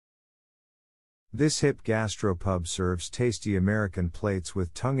This hip gastropub serves tasty American plates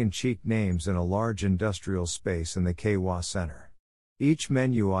with tongue-in-cheek names in a large industrial space in the KWA Center. Each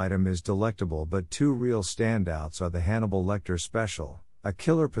menu item is delectable, but two real standouts are the Hannibal Lecter Special, a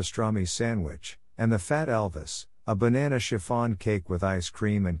killer pastrami sandwich, and the Fat Elvis, a banana chiffon cake with ice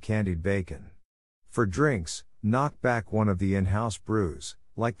cream and candied bacon. For drinks, knock back one of the in-house brews,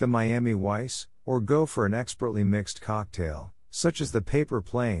 like the Miami Weiss, or go for an expertly mixed cocktail, such as the Paper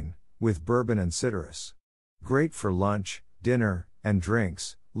Plane, with bourbon and citrus. Great for lunch, dinner, and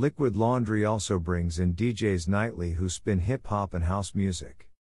drinks, Liquid Laundry also brings in DJs nightly who spin hip-hop and house music.